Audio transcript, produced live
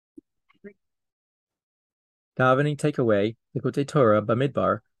Davening takeaway, Likutei Torah,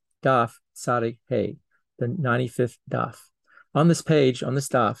 Bamidbar, Daf, Tzadi, Hey, the 95th Daf. On this page, on this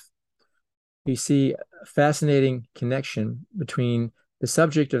Daf, you see a fascinating connection between the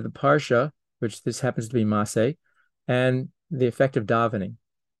subject of the Parsha, which this happens to be Maseh, and the effect of davening.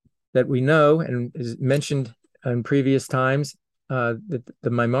 That we know and is mentioned in previous times, that the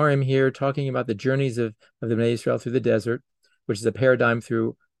Maimarim here talking about the journeys of the Bnei Israel through the desert, which is a paradigm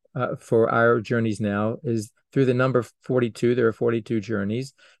through for our journeys now, is through the number 42. There are 42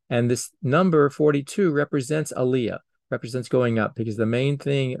 journeys, and this number 42 represents Aliyah, represents going up, because the main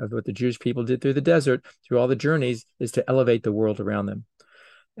thing of what the Jewish people did through the desert, through all the journeys, is to elevate the world around them.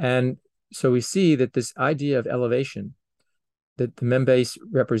 And so we see that this idea of elevation that the membase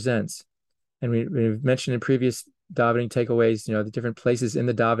represents, and we've mentioned in previous davening takeaways, the different places in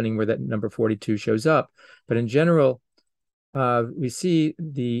the davening where that number 42 shows up. But in general, we see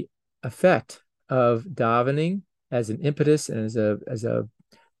the effect of davening as an impetus and as a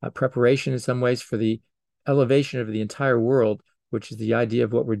preparation in some ways for the elevation of the entire world, which is the idea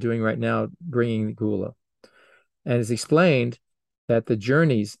of what we're doing right now, bringing the Gula. And it's explained that the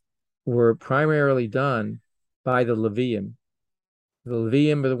journeys were primarily done by the Levium. The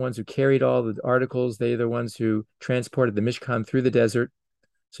Levium are the ones who carried all the articles. They are the ones who transported the Mishkan through the desert.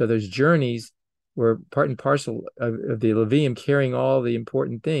 So those journeys were part and parcel of the Levium carrying all the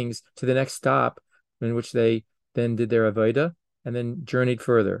important things to the next stop, in which they then did their avodah and then journeyed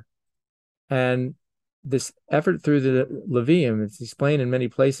further. And this effort through the Levium, it's explained in many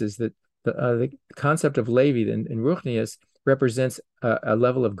places that the concept of Levi in Ruchnius represents a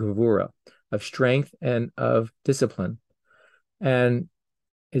level of gevura, of strength and of discipline. And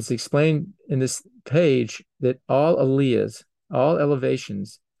it's explained in this page that all aliyahs, all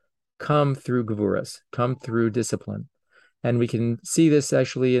elevations, come through gevuras, come through discipline. And we can see this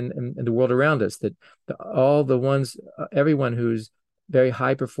actually in the world around us, that all the ones, everyone who's very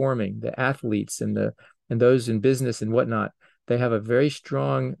high performing, the athletes and those in business and whatnot, they have a very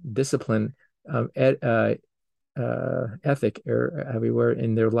strong discipline ethic or everywhere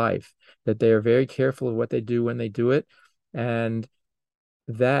in their life, that they are very careful of what they do when they do it. And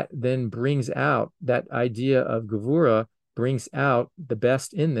that then brings out that idea of gevura, brings out the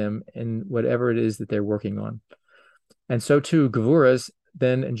best in them in whatever it is that they're working on. And so too, gevuras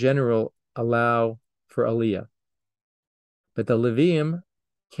then in general allow for aliyah. But the Levium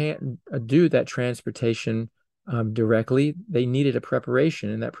can't do that transportation directly. They needed a preparation,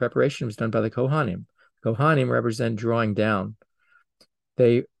 and that preparation was done by the Kohanim. Kohanim represent drawing down.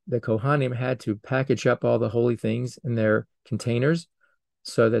 The Kohanim had to package up all the holy things in their containers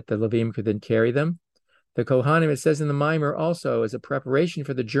so that the Levium could then carry them. The Kohanim, it says in the Mimer also, as a preparation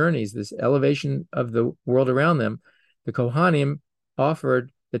for the journeys, this elevation of the world around them, the Kohanim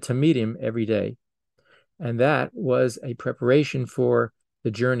offered the Tamidim every day. And that was a preparation for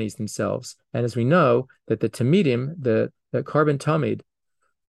the journeys themselves. And as we know, that the Tamidim, the carbon Tamid,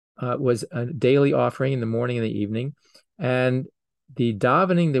 was a daily offering in the morning and the evening. And the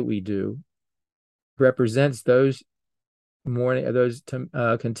davening that we do represents those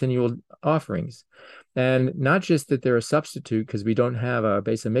continual offerings. And not just that they're a substitute because we don't have a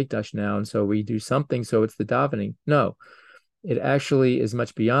Beis HaMikdash now, and so we do something, so it's the davening. No, it actually is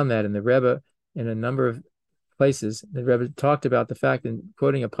much beyond that. And the Rebbe, in a number of places, the Rebbe talked about the fact, and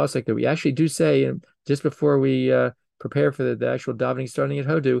quoting a pasuk, that we actually do say, and just before we prepare for the actual davening starting at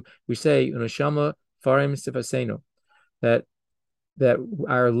Hodu, we say, Unashama farim sifasenu, that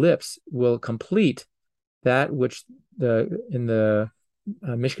our lips will complete that which in the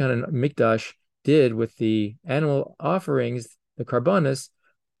Mishkan and Mikdash did with the animal offerings, the karbanis.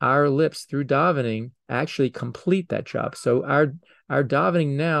 Our lips through davening actually complete that job. So our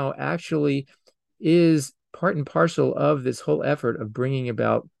davening now actually is part and parcel of this whole effort of bringing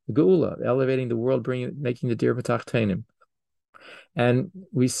about the geula, elevating the world, making the dir b'tachtenim. And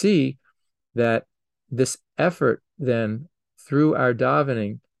we see that this effort then through our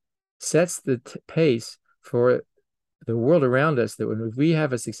davening sets the pace for the world around us, that when we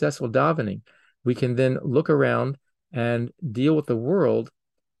have a successful davening, we can then look around and deal with the world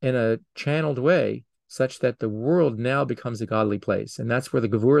in a channeled way, such that the world now becomes a godly place. And that's where the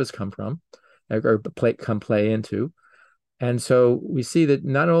gevuras come from, or play into. And so we see that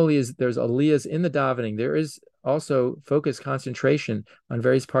not only is there's aliyahs in the davening, there is also focused concentration on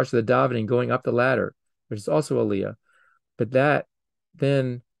various parts of the davening going up the ladder, which is also aliyah. But that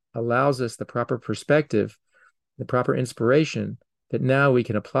then allows us the proper perspective, the proper inspiration, that now we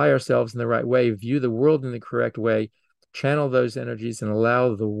can apply ourselves in the right way, view the world in the correct way, channel those energies, and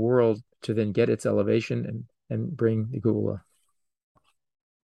allow the world to then get its elevation and bring the Geula.